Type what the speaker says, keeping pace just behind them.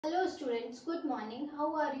Hello students, good morning.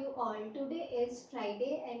 How are you all? Today is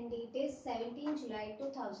Friday and it is 17 July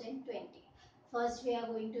 2020. First we are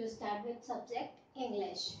going to start with subject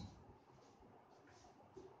English.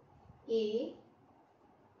 A,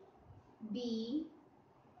 B,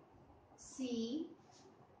 C,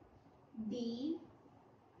 D,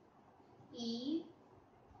 E,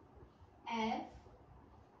 F,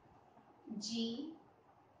 G,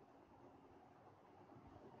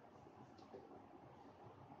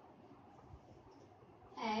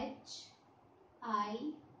 H, I,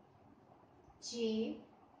 J,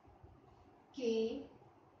 K,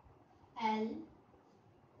 L,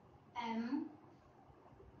 M,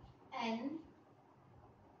 N,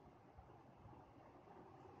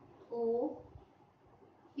 O,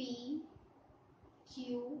 P,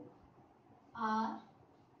 Q, R,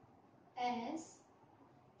 S,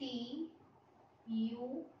 T,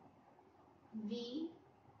 U, V,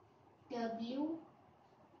 W,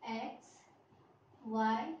 X,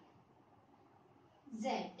 Y, Z.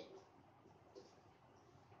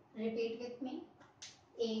 Repeat with me.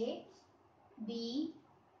 A, B,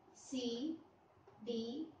 C,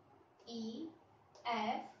 D, E,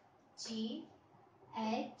 F, G,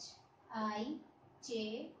 H, I,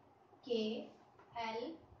 J, K,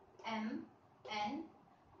 L, M, N,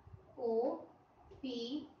 O,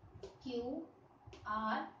 P, Q,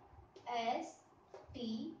 R, S,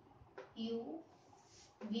 T, U,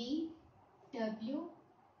 V, W,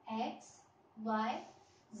 X, Y,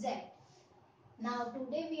 Z. Now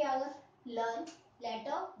today we are learn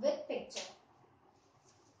letter with picture.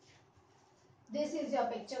 This is your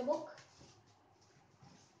picture book.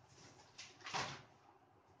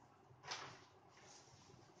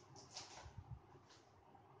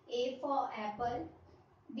 A for apple,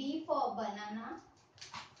 B for banana,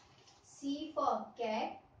 C for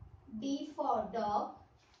cat, D for dog,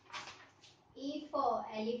 E for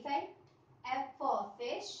elephant, F for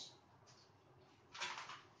fish,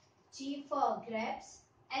 G for grapes,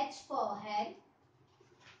 H for hen,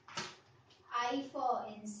 I for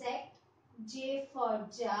insect, J for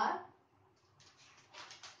jar,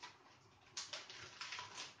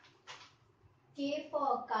 K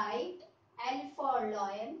for kite, L for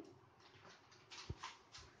lion,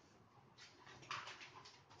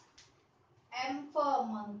 M for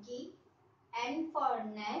monkey, N for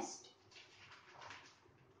nest,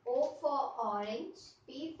 O for orange,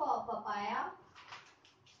 P for papaya,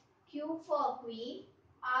 Q for queen,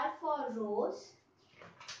 R for rose,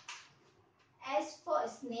 S for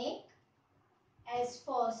snake, S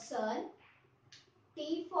for sun,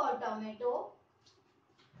 T for tomato,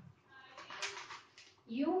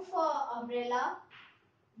 U for umbrella,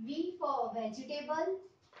 V for vegetable,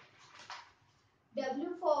 W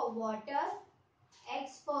for water,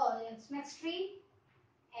 X for Xmas tree,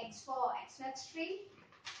 X for Xmas tree,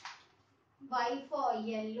 Y for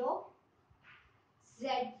yellow, Z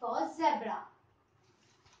for zebra.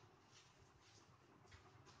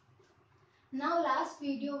 Now last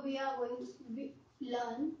video we are going to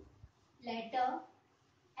learn letter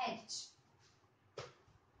H.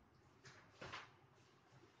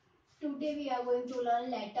 Today we are going to learn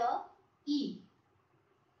letter E.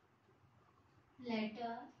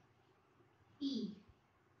 Letter E.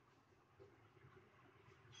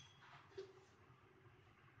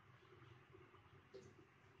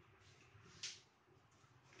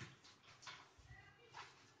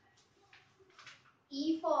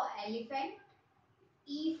 E for elephant,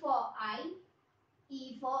 E for eye,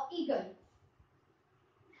 E for eagle.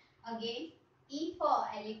 Again, E for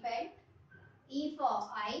elephant, E for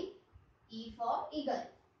eye, E for eagle.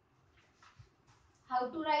 How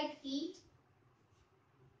to write E?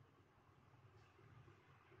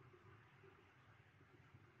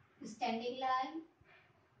 Standing line,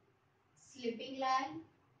 sleeping line,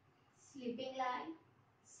 sleeping line,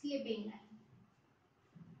 sleeping line.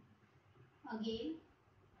 Again,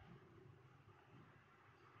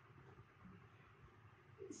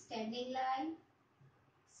 standing line,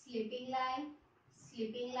 sleeping line,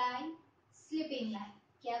 sleeping line, sleeping line.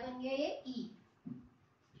 क्या बन गया ये E?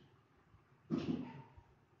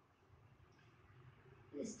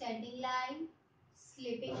 Standing line,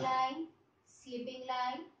 sleeping line, sleeping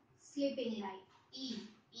line, sleeping line. E.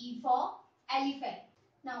 E for elephant.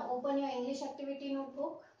 Now open your English activity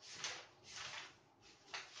notebook.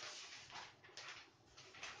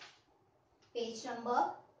 Page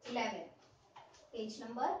number 11. Page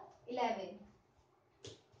number 11.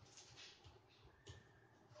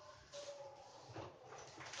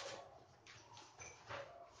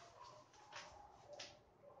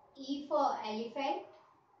 E for elephant,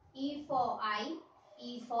 E for eye,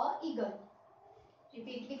 E for eagle.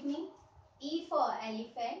 Repeat with me. E for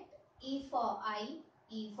elephant, E for eye,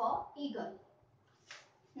 E for eagle.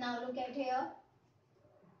 Now look at here.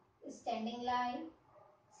 Standing line,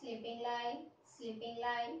 sleeping line, sleeping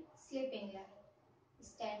line, sleeping line.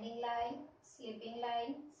 Standing line, sleeping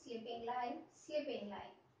line, sleeping line, sleeping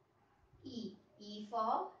line. E. E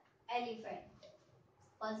for elephant.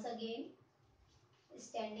 Once again,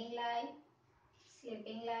 standing line,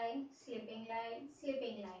 sleeping line, sleeping line,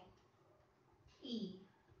 sleeping line. E.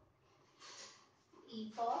 E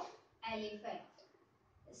for elephant.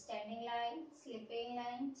 Standing line, sleeping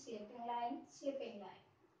line, sleeping line, sleeping line.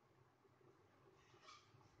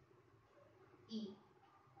 E.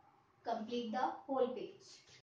 Complete the whole page.